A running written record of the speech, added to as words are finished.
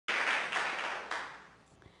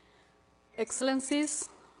Excellencies,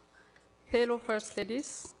 fellow First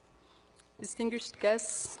Ladies, distinguished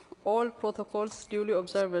guests, all protocols duly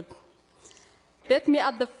observed. Let me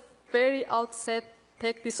at the very outset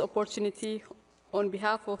take this opportunity on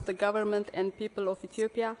behalf of the government and people of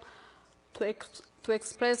Ethiopia to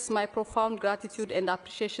express my profound gratitude and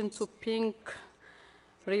appreciation to Pink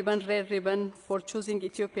Ribbon, Red Ribbon for choosing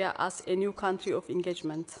Ethiopia as a new country of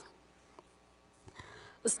engagement.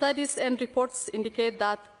 Studies and reports indicate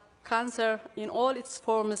that cancer in all its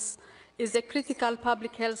forms is a critical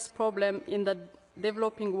public health problem in the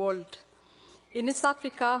developing world. In East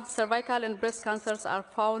Africa, cervical and breast cancers are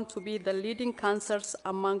found to be the leading cancers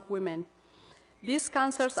among women. These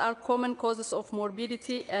cancers are common causes of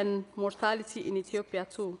morbidity and mortality in Ethiopia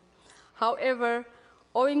too. However,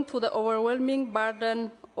 owing to the overwhelming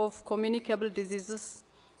burden of communicable diseases,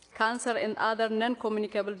 cancer and other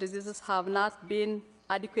non-communicable diseases have not been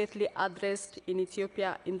adequately addressed in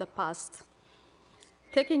Ethiopia in the past.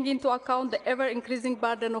 Taking into account the ever-increasing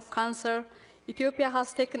burden of cancer, Ethiopia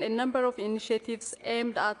has taken a number of initiatives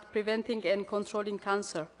aimed at preventing and controlling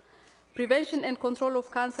cancer. Prevention and control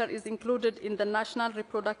of cancer is included in the National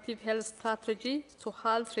Reproductive Health Strategy to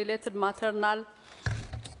health-related maternal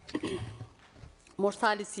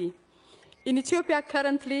mortality. In Ethiopia,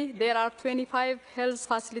 currently, there are 25 health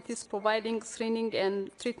facilities providing screening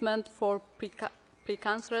and treatment for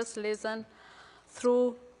precancerous lesions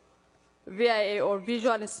through VIA, or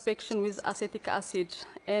visual inspection with acetic acid,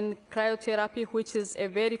 and cryotherapy, which is a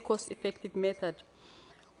very cost-effective method.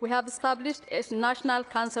 We have established a National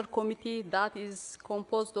Cancer Committee that is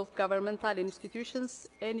composed of governmental institutions,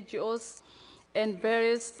 NGOs, and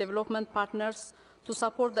various development partners to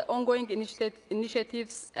support the ongoing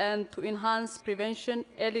initiatives and to enhance prevention,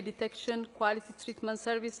 early detection, quality treatment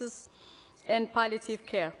services, and palliative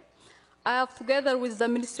care. I have, together with the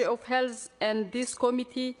Ministry of Health and this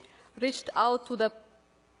committee, reached out to the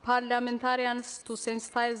parliamentarians to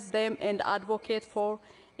sensitize them and advocate for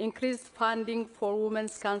increased funding for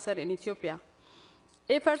women's cancer in Ethiopia.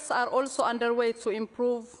 Efforts are also underway to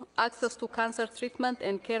improve access to cancer treatment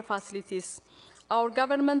and care facilities. Our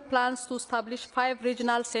government plans to establish 5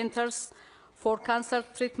 regional centers for cancer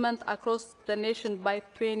treatment across the nation by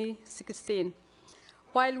 2016.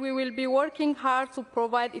 While we will be working hard to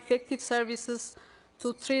provide effective services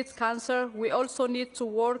to treat cancer, we also need to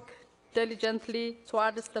work diligently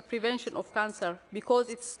towards the prevention of cancer because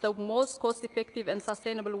it's the most cost-effective and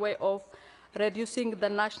sustainable way of reducing the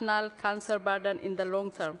national cancer burden in the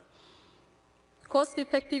long term.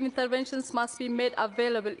 Cost-effective interventions must be made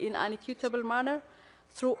available in an equitable manner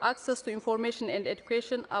through access to information and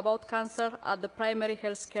education about cancer at the primary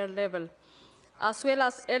health care level, as well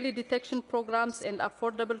as early detection programs and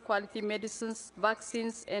affordable quality medicines,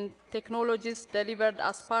 vaccines, and technologies delivered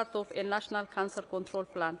as part of a national cancer control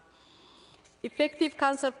plan. Effective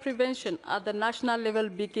cancer prevention at the national level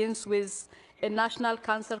begins with a national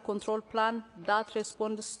cancer control plan that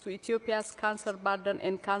responds to Ethiopia's cancer burden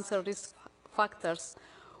and cancer risk factors.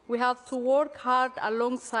 We have to work hard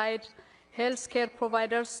alongside healthcare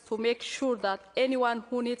providers to make sure that anyone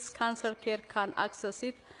who needs cancer care can access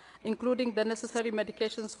it, including the necessary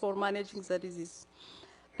medications for managing the disease.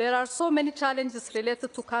 There are so many challenges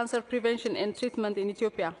related to cancer prevention and treatment in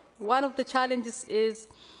Ethiopia. One of the challenges is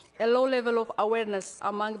a low level of awareness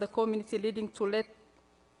among the community, leading to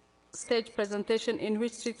late-stage presentation in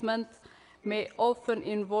which treatment may often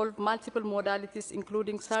involve multiple modalities,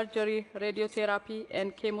 including surgery, radiotherapy,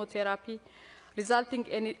 and chemotherapy, resulting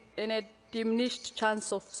in a diminished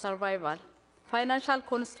chance of survival. Financial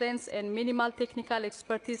constraints and minimal technical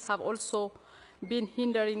expertise have also been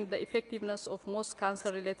hindering the effectiveness of most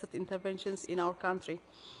cancer-related interventions in our country.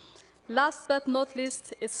 Last but not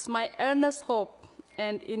least, it's my earnest hope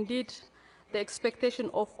and indeed the expectation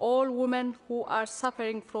of all women who are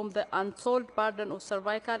suffering from the untold burden of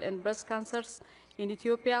cervical and breast cancers in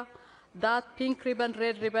Ethiopia that Pink Ribbon,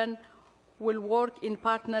 Red Ribbon will work in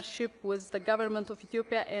partnership with the government of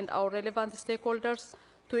Ethiopia and our relevant stakeholders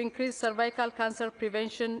to increase cervical cancer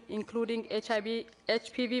prevention, including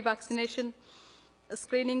HPV vaccination,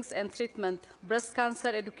 screenings and treatment, breast cancer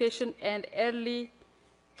education, and early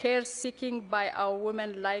care seeking by our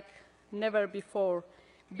women like never before,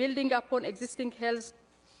 building upon existing health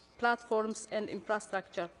platforms and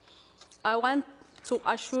infrastructure. I want to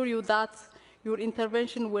assure you that your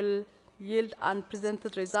intervention will yield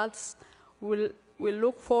unprecedented results. We'll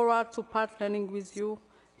look forward to partnering with you.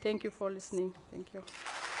 Thank you for listening. Thank you.